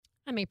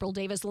I'm April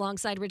Davis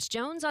alongside Rich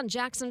Jones on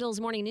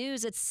Jacksonville's Morning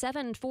News. It's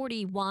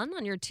 7:41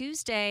 on your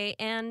Tuesday,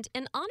 and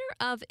in honor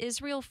of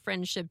Israel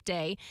Friendship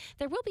Day,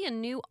 there will be a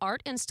new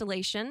art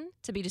installation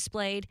to be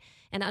displayed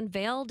and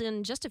unveiled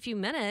in just a few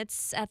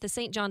minutes at the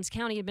St. Johns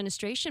County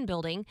Administration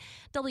Building.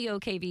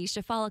 WOKV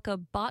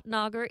Sheifalika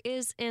Bhatnagar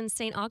is in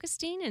St.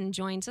 Augustine and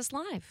joins us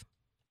live.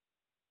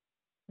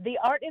 The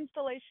art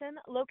installation,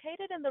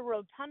 located in the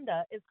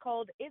rotunda, is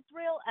called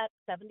Israel at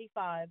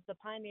 75, the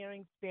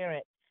Pioneering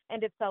Spirit,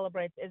 and it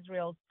celebrates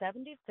Israel's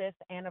 75th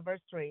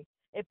anniversary.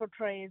 It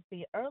portrays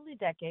the early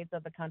decades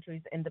of the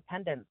country's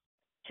independence.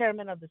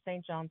 Chairman of the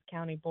St. Johns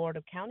County Board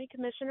of County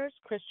Commissioners,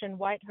 Christian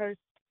Whitehurst,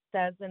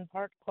 says in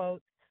part,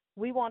 quote,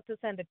 "We want to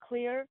send a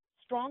clear,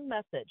 strong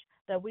message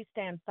that we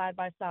stand side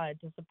by side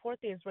to support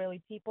the Israeli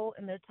people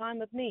in their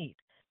time of need."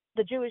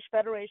 The Jewish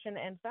Federation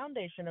and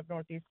Foundation of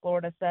Northeast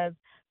Florida says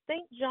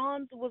St.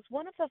 John's was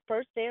one of the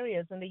first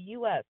areas in the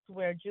U.S.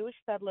 where Jewish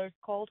settlers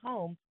called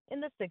home in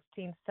the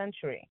 16th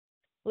century.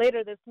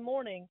 Later this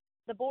morning,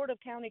 the Board of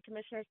County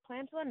Commissioners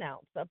plan to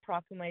announce a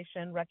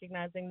proclamation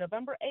recognizing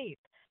November 8th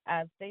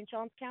as St.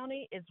 Johns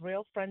County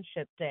Israel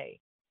Friendship Day.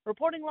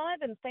 Reporting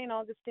live in St.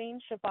 Augustine,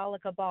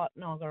 Sheifalika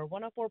Bhatnagar,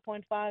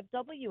 104.5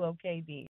 WOKV.